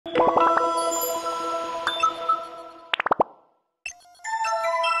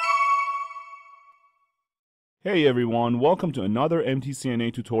Hey everyone, welcome to another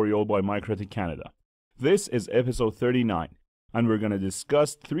MTCNA tutorial by MikroTik Canada. This is episode 39, and we're going to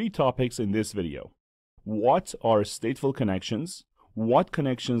discuss three topics in this video. What are stateful connections? What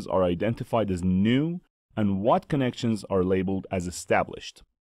connections are identified as new? And what connections are labeled as established?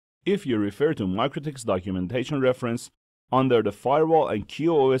 If you refer to MikroTik's documentation reference, under the Firewall and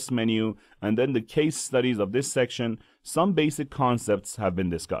QoS menu, and then the case studies of this section, some basic concepts have been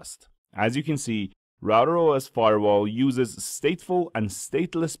discussed. As you can see, RouterOS Firewall uses stateful and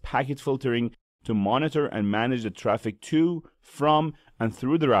stateless packet filtering to monitor and manage the traffic to, from, and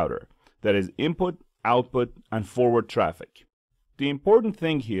through the router, that is input, output, and forward traffic. The important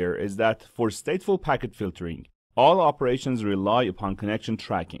thing here is that for stateful packet filtering, all operations rely upon connection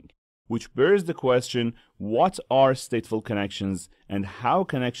tracking, which bears the question, what are stateful connections and how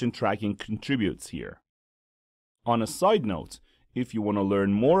connection tracking contributes here? On a side note, if you want to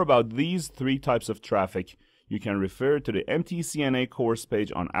learn more about these three types of traffic, you can refer to the MTCNA course page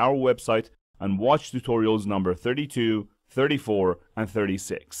on our website and watch tutorials number 32, 34, and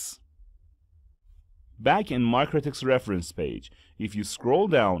 36. Back in MikroTik's reference page, if you scroll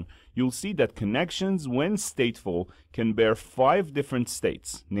down, you'll see that connections, when stateful, can bear 5 different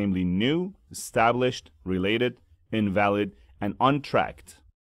states, namely new, established, related, invalid, and untracked.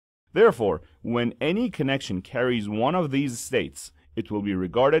 Therefore, when any connection carries one of these states, it will be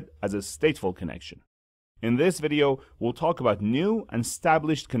regarded as a stateful connection. In this video, we'll talk about new and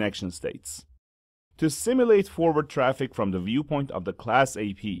established connection states. To simulate forward traffic from the viewpoint of the class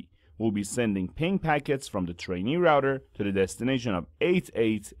AP, we'll be sending ping packets from the trainee router to the destination of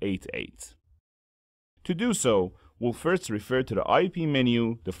 8888. To do so, we'll first refer to the IP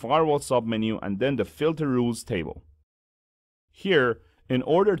menu, the firewall submenu, and then the filter rules table. Here, in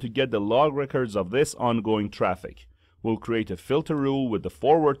order to get the log records of this ongoing traffic, we'll create a filter rule with the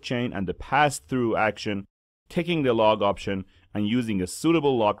forward chain and the pass-through action, ticking the log option, and using a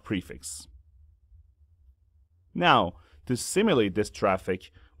suitable log prefix. Now, to simulate this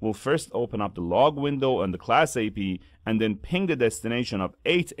traffic, we'll first open up the log window on the class AP and then ping the destination of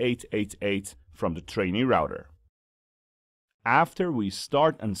 8888 from the trainee router. After we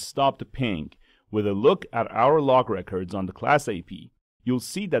start and stop the ping, with a look at our log records on the class AP, you'll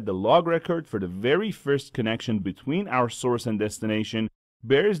see that the log record for the very first connection between our source and destination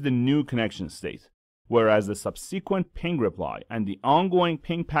bears the new connection state, whereas the subsequent ping reply and the ongoing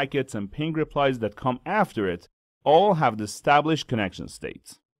ping packets and ping replies that come after it all have the established connection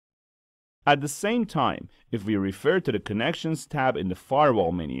state. At the same time, if we refer to the Connections tab in the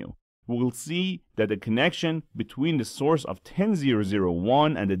Firewall menu, we'll see that the connection between the source of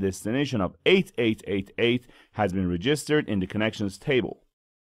 10001 and the destination of 8888 has been registered in the Connections table.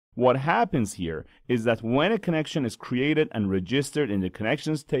 What happens here is that when a connection is created and registered in the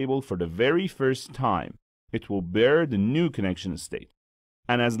Connections table for the very first time, it will bear the new connection state.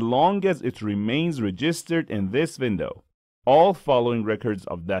 And as long as it remains registered in this window, all following records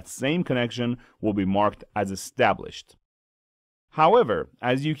of that same connection will be marked as established. However,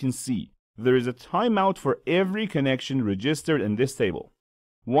 as you can see, there is a timeout for every connection registered in this table.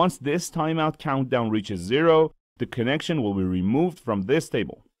 Once this timeout countdown reaches 0, the connection will be removed from this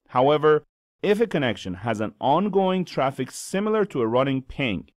table. However, if a connection has an ongoing traffic similar to a running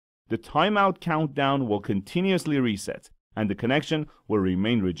ping, the timeout countdown will continuously reset, and the connection will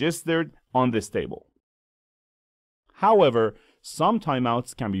remain registered on this table. However, some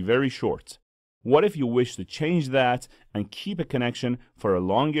timeouts can be very short. What if you wish to change that and keep a connection for a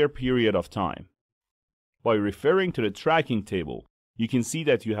longer period of time? By referring to the tracking table, you can see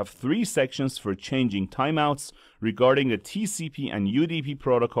that you have 3 sections for changing timeouts regarding the TCP and UDP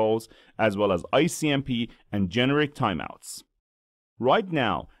protocols, as well as ICMP and generic timeouts. Right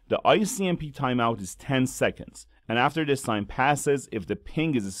now, the ICMP timeout is 10 seconds, and after this time passes, if the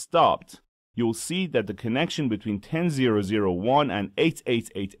ping is stopped, you'll see that the connection between 10001 and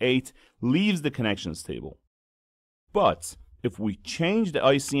 8888 leaves the connections table. But if we change the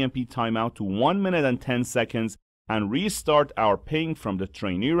ICMP timeout to 1 minute and 10 seconds and restart our ping from the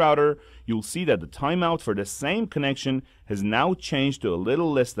trainee router, you'll see that the timeout for the same connection has now changed to a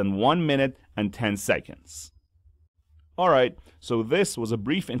little less than 1 minute and 10 seconds. Alright, so this was a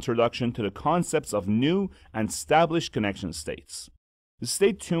brief introduction to the concepts of new and established connection states.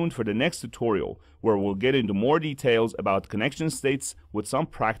 Stay tuned for the next tutorial where we'll get into more details about connection states with some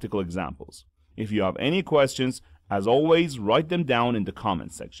practical examples. If you have any questions, as always, write them down in the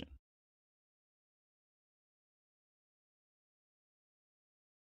comment section.